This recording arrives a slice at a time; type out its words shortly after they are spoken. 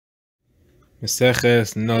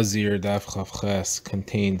Maseches Nazir Daf Chavches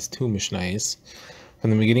contains two Mishnayos.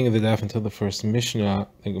 From the beginning of the Daf until the first Mishnah,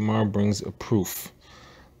 the Gemara brings a proof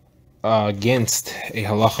against a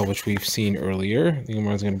halacha which we've seen earlier. The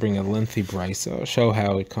Gemara is going to bring a lengthy brisa, show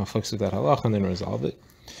how it conflicts with that halacha, and then resolve it.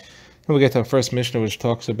 Then we get to our first Mishnah, which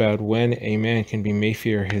talks about when a man can be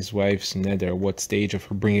meifir his wife's neder. What stage of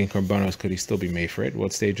her bringing korbanos could he still be meifir it?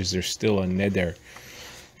 What stage is there still a neder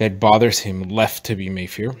that bothers him left to be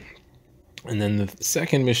meifir? And then the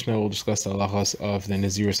second Mishnah will discuss the halachas of the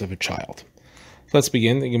nazirus of a child. Let's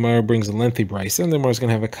begin. The Gemara brings a lengthy brisa, and the Gemara is going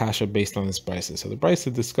to have a kasha based on this brisa. So the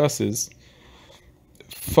brisa discusses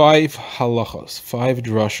 5 halachas, 5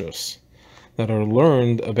 drashos that are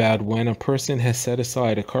learned about when a person has set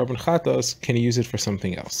aside a korban chatas, can he use it for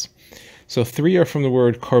something else? So 3 are from the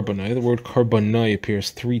word karbonai. The word karbonai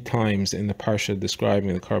appears 3 times in the parsha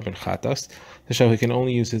describing the korban chatas, to show he can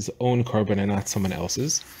only use his own korban and not someone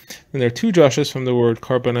else's. And there are 2 drashos from the word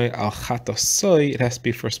karbonai al chatasoi. It has to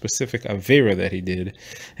be for a specific avera that he did,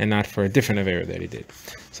 and not for a different avera that he did.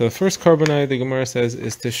 So the first karbonai, the Gemara says,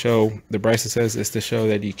 is to show, the brisa says, is to show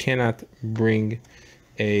that you cannot bring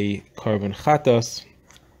a korban chatas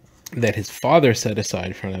that his father set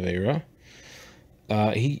aside for an avera.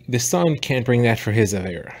 The son can't bring that for his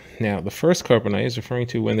avera. Now, the first karbonai is referring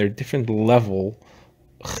to when they're different level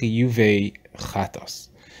chiyuvei chatas.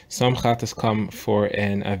 Some chatas come for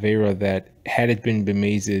an avera that, had it been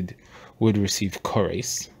bemazed, would receive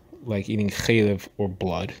kores, like eating chaylev or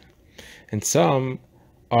blood, and some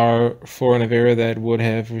are for an avera that would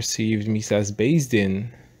have received misas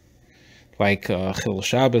bezdin, like chil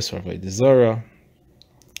Shabbos or avodah zara.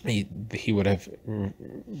 He would have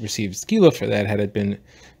received skila for that had it been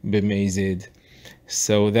bemazed.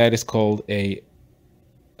 So that is called a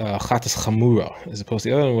chatas chamura, as opposed to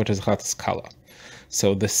the other one, which is chatas kala.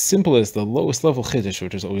 So the simplest, the lowest level chiddush,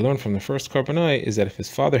 which is what we learned from the first karbonai, is that if his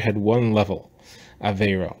father had one level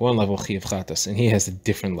avera, one level chiyav chatas, and he has a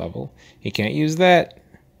different level, he can't use that.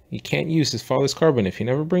 He can't use his father's korban if he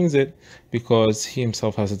never brings it, because he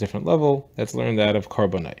himself has a different level. That's learned out of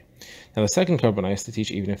karbonai. Now the second karbonai is to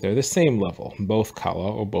teach even if they're the same level, both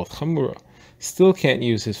kala or both chamura, still can't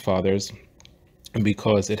use his father's,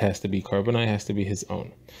 because it has to be karbonai, has to be his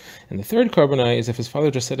own. And the third karbonai is if his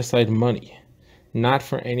father just set aside money, not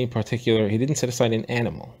for any particular, he didn't set aside an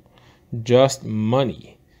animal, just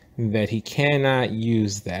money, that he cannot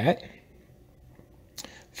use that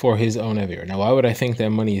for his own avera. Now, why would I think that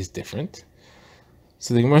money is different?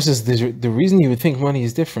 So the Gemara says the reason you would think money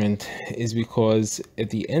is different is because at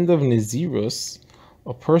the end of Nazirus,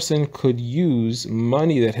 a person could use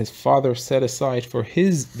money that his father set aside for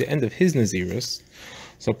the end of his Nazirus.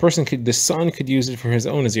 So the son could use it for his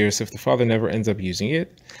own Nazirus if the father never ends up using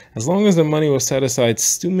it, as long as the money was set aside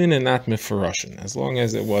stumin and not mefarashin, as long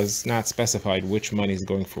as it was not specified which money is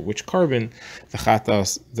going for which korban, the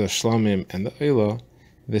chatas, the shlamim, and the eila,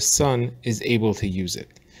 the son is able to use it.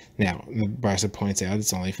 Now, the brisa points out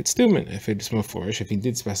it's only if it's stumin. If it's meforish, if he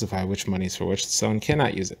did specify which money is for which, the son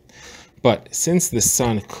cannot use it. But since the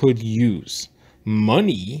son could use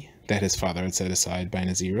money that his father had set aside by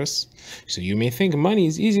Nazirus, so you may think money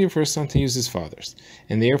is easier for a son to use his father's.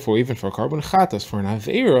 And therefore, even for korban chatas, for an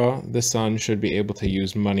avera, the son should be able to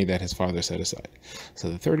use money that his father set aside. So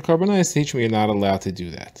the third karbonai is to teach me you're not allowed to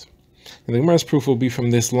do that. And the Gemara's proof will be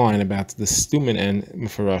from this line about the stumin and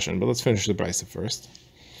mefarashin, but let's finish the brisa first.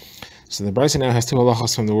 So the brisa now has 2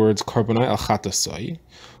 halachas from the words karbonai al chatasai.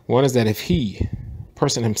 One is that if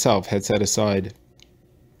person himself, had set aside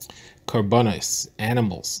karbonis,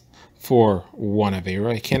 animals, for one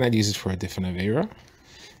avera, he cannot use it for a different avera.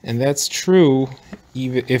 And that's true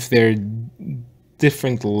even if they're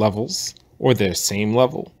different levels or they're same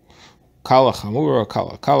level. Kala chamura,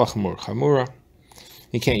 kala chamur chamura.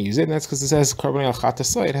 He can't use it, and that's because it says karbonai al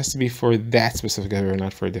chatasai. It has to be for that specific avera,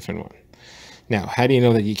 not for a different one. Now, how do you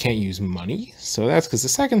know that you can't use money? So that's because the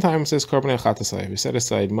second time it says karbonai al chatasai. If you set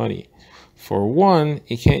aside money for one,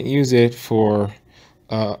 you can't use it for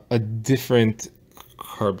a different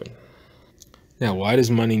korban. Now, why does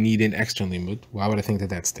money need an extra limud? Why would I think that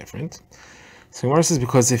that's different? So Gemara says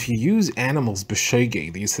because if you use animals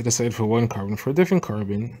b'shogeg that you set aside for one korban for a different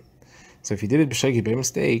korban, so if he did it b'shogeg by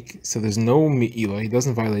mistake, so there's no me'ilah, he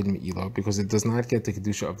doesn't violate me'ilah because it does not get the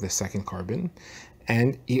kedusha of the second korban,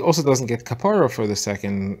 and he also doesn't get kapara for the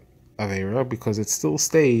second avera because it still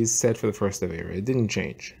stays set for the first avera. It didn't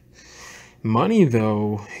change. Money,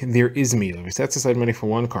 though, there is me'ilah. If he sets aside money for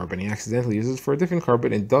one korban, he accidentally uses it for a different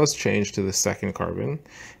korban, it does change to the second korban,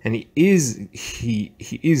 and he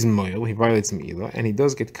is moil, he violates me'ilah, and he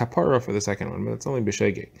does get kapara for the second one, but it's only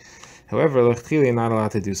b'shogeg. However, l'chili, you're not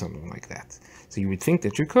allowed to do something like that. So you would think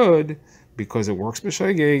that you could, because it works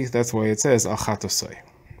b'shogeg. That's why it says achat osay.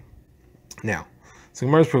 Now, so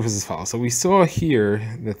Gemara's proof is as follows. So we saw here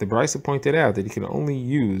that the Brisa pointed out that he can only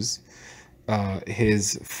use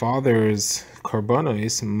his father's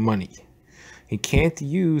karbanos money. He can't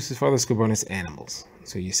use his father's karbanos animals.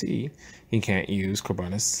 So you see, he can't use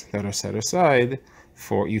karbanos that are set aside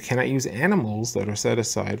for, you cannot use animals that are set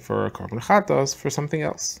aside for a karban chatas for something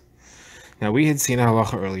else. Now we had seen a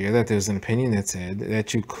halacha earlier that there's an opinion that said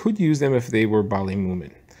that you could use them if they were bali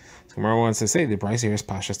mumin. So Gemara wants to say the Brisa here is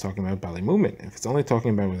Pasha's talking about bali mumin. If it's only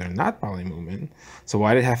talking about whether they're not bali mumin, so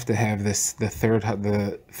why did it have to have this the third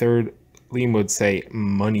limud say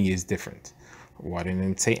money is different? Why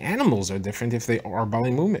didn't it say animals are different if they are bali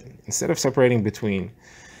mumin? Instead of separating between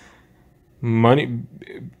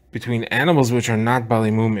animals which are not bali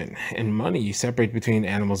mumin and money, you separate between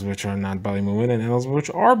animals which are not bali mumin and animals which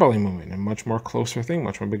are bali mumin, a much more closer thing,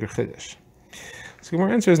 much more bigger chiddush. So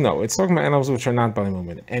my answer is no. It's talking about animals which are not bali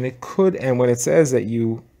mumin, and it could. And when it says that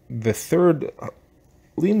the third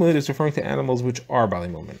limud is referring to animals which are bali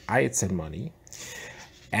mumin, had said money.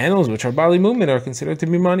 Animals which are bali mumin are considered to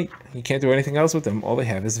be money. You can't do anything else with them. All they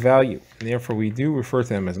have is value, and therefore we do refer to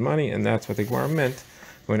them as money, and that's what the Gemara meant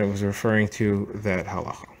when it was referring to that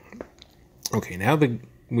halacha. Okay, now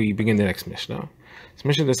we begin the next Mishnah. This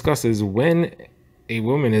Mishnah discusses when a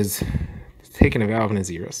woman is taken a vow of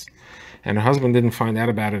Nazirus, and her husband didn't find out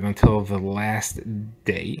about it until the last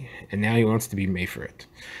day, and now he wants to be made for it.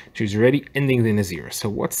 She's already ending the Nazirus. So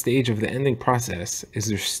what stage of the ending process is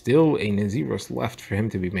there still a Nazirus left for him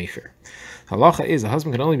to be made for? Halacha is a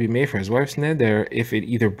husband can only be made for his wife's neder if it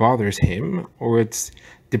either bothers him or it's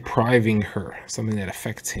depriving her, something that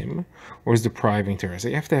affects him, or is depriving to her. So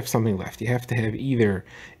you have to have something left. You have to have either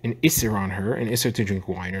an isser on her, an isser to drink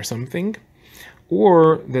wine or something,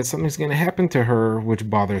 or that something's going to happen to her which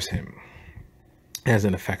bothers him, has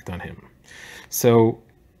an effect on him. So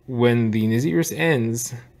when the Nazirus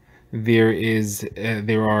ends, there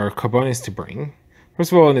are kabbanis to bring.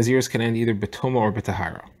 First of all, Nazirus can end either betuma or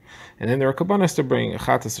betahara, and then there are kabbanis to bring a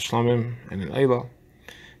chatas, a shlamim, and an ayla.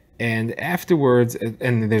 And afterwards,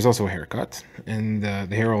 and there's also a haircut, and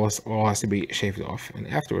the hair all has to be shaved off. And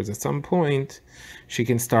afterwards, at some point, she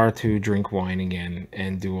can start to drink wine again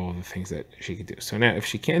and do all the things that she could do. So now, if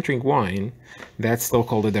she can't drink wine, that's still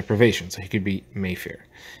called a deprivation. So he could be mayfair.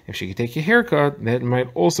 If she could take a haircut, that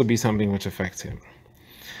might also be something which affects him.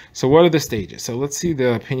 So what are the stages? So let's see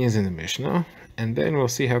the opinions in the Mishnah, and then we'll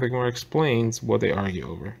see how the Gemara explains what they argue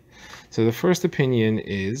over. So the first opinion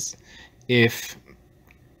is if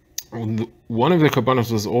one of the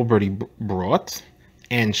kabbanos was already brought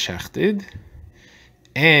and shechted,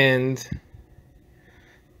 and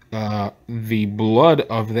the blood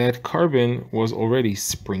of that carbon was already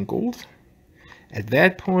sprinkled. At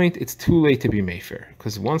that point, it's too late to be mayfair,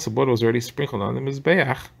 because once the blood was already sprinkled on the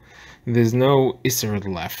mizbeach, there's no isser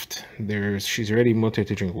left. She's already mutter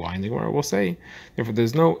to drink wine, the Gemara will say. Therefore,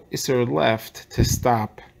 there's no isser left to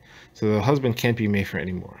stop, so the husband can't be mayfair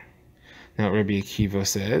anymore. Now, Rabbi Akiva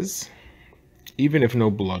says, even if no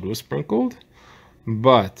blood was sprinkled,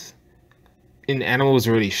 but an animal was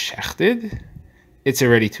already shechted, it's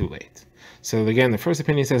already too late. So again, the first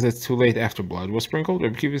opinion says it's too late after blood was sprinkled.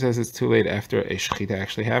 Rabbi Akiva says it's too late after a shechita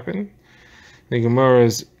actually happened. The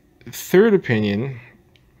Gemara's third opinion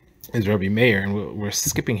is Rabbi Meir, and we're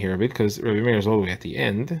skipping here a bit because Rabbi Meir is all the way at the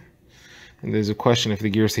end. And there's a question if the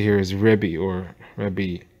girsa here is Rebbe or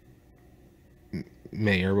Rabbi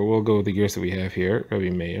Meir, but we'll go with the girsa we have here,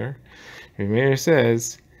 Rabbi Meir. Rabbi Meir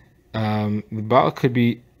says the Baal could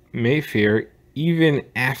be mayfair even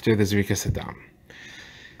after the Zrika Saddam.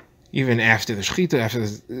 Even after the Shechita, after the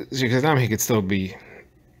Zrika Saddam, he could still be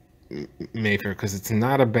mayfair because it's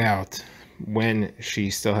not about when she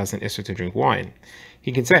still has an issur to drink wine.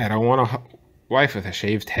 He can say, I don't want a wife with a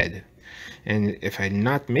shaved head. And if I'm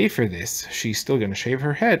not made for this, she's still going to shave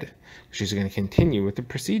her head. She's going to continue with the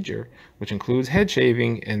procedure, which includes head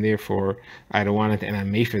shaving, and therefore I don't want it, and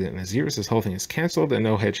I'm made for that. Nazirus, this whole thing is canceled, and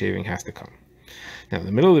no head shaving has to come. Now,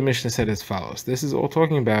 the middle of the Mishnah said as follows. This is all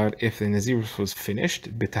talking about if the Nazirus was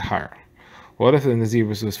finished b'tahara. What if the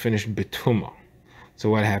Nazirus was finished b'tuma? So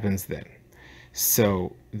what happens then?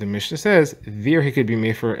 So the Mishnah says, there he could be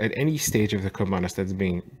made for at any stage of the korbanos that's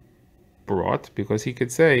being brought, because he could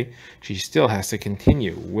say she still has to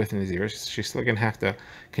continue with Nazirus. She's still going to have to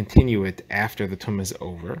continue it after the tum is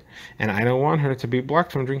over. And I don't want her to be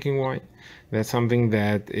blocked from drinking wine. That's something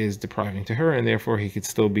that is depriving to her, and therefore he could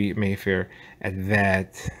still be mayfair at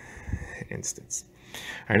that instance. All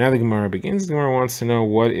right, now the Gemara begins. The Gemara wants to know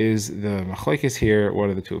what is the machlokes here, what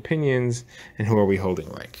are the two opinions, and who are we holding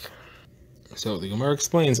like? So the Gemara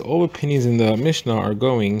explains all opinions in the Mishnah are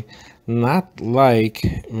going not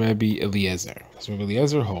like Rabbi Eliezer. So Rabbi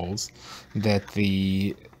Eliezer holds that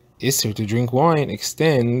the Isser to drink wine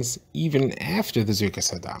extends even after the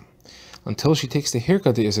Zirkas Hadam. Until she takes the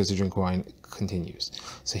haircut, the Isser to drink wine continues.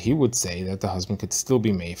 So he would say that the husband could still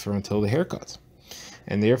be mefer until the haircut.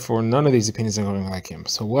 And therefore, none of these opinions are going like him.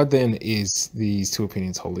 So what then is these two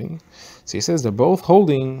opinions holding? So he says they're both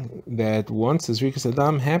holding that once the Zirkas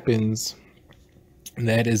Hadam happens,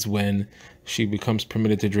 that is when she becomes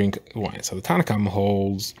permitted to drink wine. So the Tanakam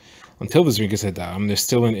holds until the Zrikas Hadam, there's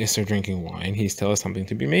still an Isser drinking wine. He still has something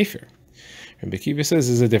to be mefer. And Bekiva says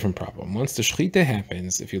this is a different problem. Once the Shechita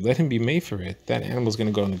happens, if you let him be made for it, that animal is going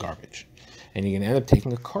to go in the garbage. And you're going to end up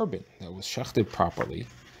taking a carbon that was shechted properly,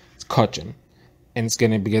 it's kachim, and it's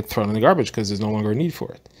going to get thrown in the garbage because there's no longer a need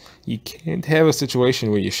for it. You can't have a situation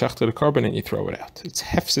where you shechted a carbon and you throw it out. It's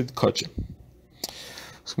hefsid kachim.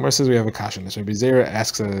 So Gemara says we have a kasha. So Rabbi Zera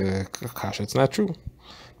asks a kasha. It's not true,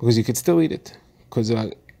 because you could still eat it. Because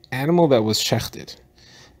an animal that was shechted,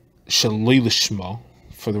 shaloi l'shma,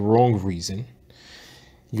 for the wrong reason,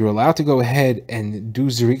 you're allowed to go ahead and do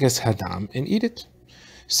zirikas hadam and eat it.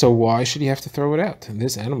 So why should you have to throw it out? And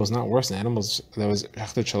this animal is not worse than animals that was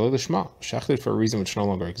shechted shaloi l'shma, shechted for a reason which no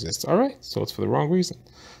longer exists. All right, so it's for the wrong reason.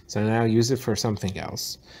 So now use it for something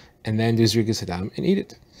else, and then do zirikas hadam and eat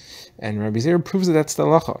it. And Rabbi Zera proves that that's the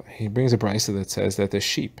halacha. He brings a brisa that says that the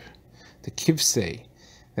sheep, the kivsei,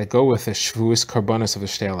 that go with the shvuas karbanos of the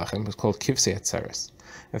shtei alachim, is called kivsei atzeres.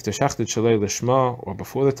 If they're shachted shalei l'shma, or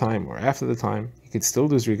before the time, or after the time, you could still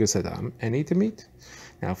do zrikas hadam and eat the meat.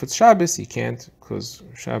 Now, if it's Shabbos, you can't, because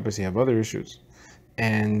Shabbos you have other issues.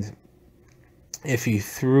 And if you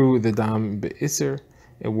threw the dam be'isr,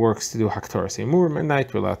 it works to do haktar seimurim at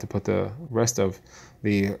night. We're allowed to put the rest of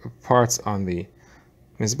the parts on the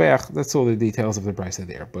Mizbeach. That's all the details of the brisa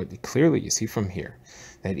there. But clearly you see from here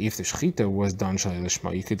that if the shechita was done shalei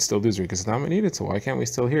l'shma, you could still do zrikas hadam and eat it. So why can't we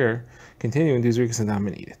still here continue and do zrikas hadam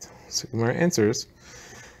and eat it? So Gemara answers,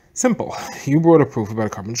 simple. You brought a proof about a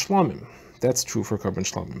carbon shlamim. That's true for carbon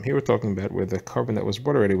shlamim. Here we're talking about where the carbon that was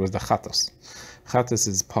brought already was the chatas. Chatas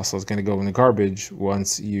is puzzle, is going to go in the garbage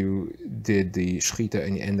once you did the shechita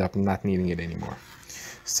and you end up not needing it anymore.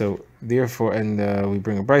 So therefore, and we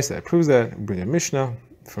bring a brisa that proves that. We bring a mishnah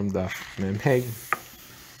from Daf Mem Heg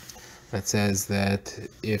that says that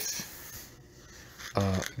if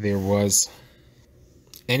there was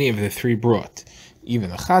any of the three brought, even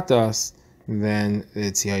the chatas, then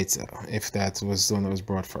it's yaitza, if that was the one that was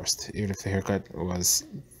brought first, even if the haircut was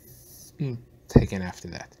taken after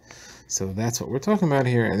that. So that's what we're talking about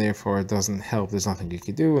here, and therefore it doesn't help. There's nothing you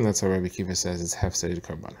can do, and that's how Rabbi Kiva says it's hefsed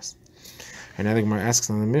karbanas. And now the Gemara asks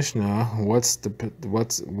on the Mishnah, what's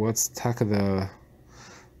taka the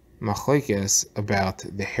machlokes about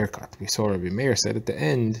the haircut? We saw Rabbi Meir said at the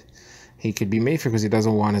end he could be mefer because he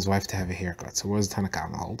doesn't want his wife to have a haircut. So what does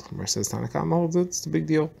Tanakama hold? Gemara says Tanakama holds it's a big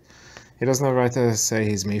deal. He doesn't have a right to say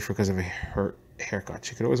he's mefer because of a haircut.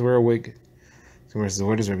 She could always wear a wig. So Gemara says,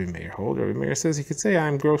 what does Rabbi Meir hold? Rabbi Meir says he could say,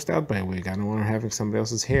 I'm grossed out by a wig. I don't want her having somebody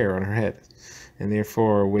else's hair on her head, and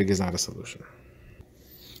therefore a wig is not a solution.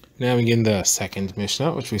 Now we begin the second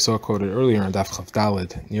Mishnah, which we saw quoted earlier on Daf Chav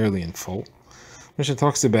Daled, nearly in full. Mishnah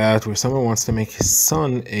talks about where someone wants to make his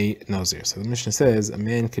son a Nazir. So the Mishnah says a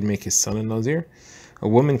man can make his son a Nazir. A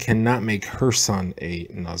woman cannot make her son a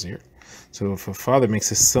Nazir. So if a father makes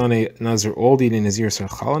his son a Nazir, all the Nazirs are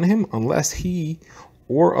chal on him unless he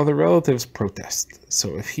or other relatives protest.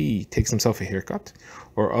 So if he takes himself a haircut,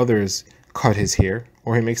 or others cut his hair,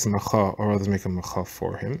 or he makes a macha, or others make a macha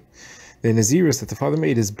for him, the Naziris that the father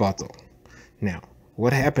made is batal. Now,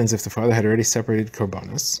 what happens if the father had already separated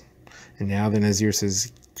korbanos, and now the Naziris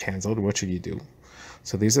is cancelled? What should you do?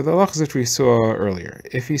 So these are the halachas that we saw earlier.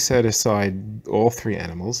 If he set aside all three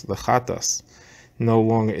animals, the chatas no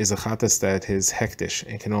longer is a chatas that is hektish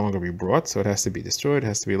and can no longer be brought, so it has to be destroyed, it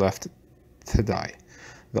has to be left to die.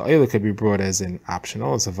 The oila could be brought as an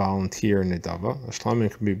optional, as a volunteer nedava. The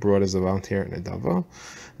shlamim could be brought as a volunteer nedava. And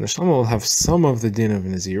the shlamim will have some of the din of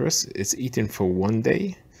Naziris. It's eaten for 1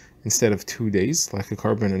 day instead of 2 days, like a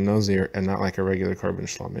carbon and Nazir, and not like a regular carbon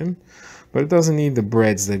shlamim. But it doesn't need the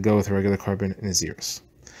breads that go with a regular carbon and Naziris.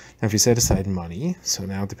 Now, if you set aside money, so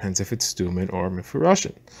now it depends if it's stumin or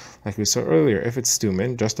mifurashin. Like we saw earlier, if it's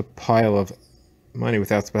stumin, just a pile of money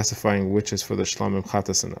without specifying which is for the shlamim,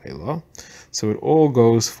 chatas, and oila. So it all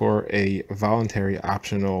goes for a voluntary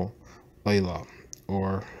optional oila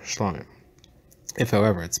or shlamim. If,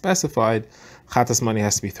 however, it's specified, chatas money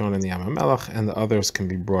has to be thrown in the Yam HaMelech, and the others can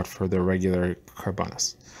be brought for the regular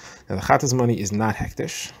karbanas. Now, the chatas money is not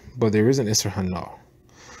hektish, but there is an Isser Hana.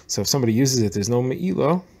 So if somebody uses it, there's no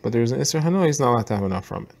me'ila, but there's an Isser Hanoi, he's not allowed to have enough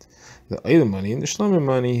from it. The item money and the shlamim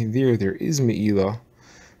money, there is me'ila,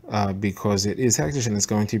 because it is hektish and it's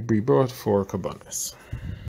going to be brought for kabbanis.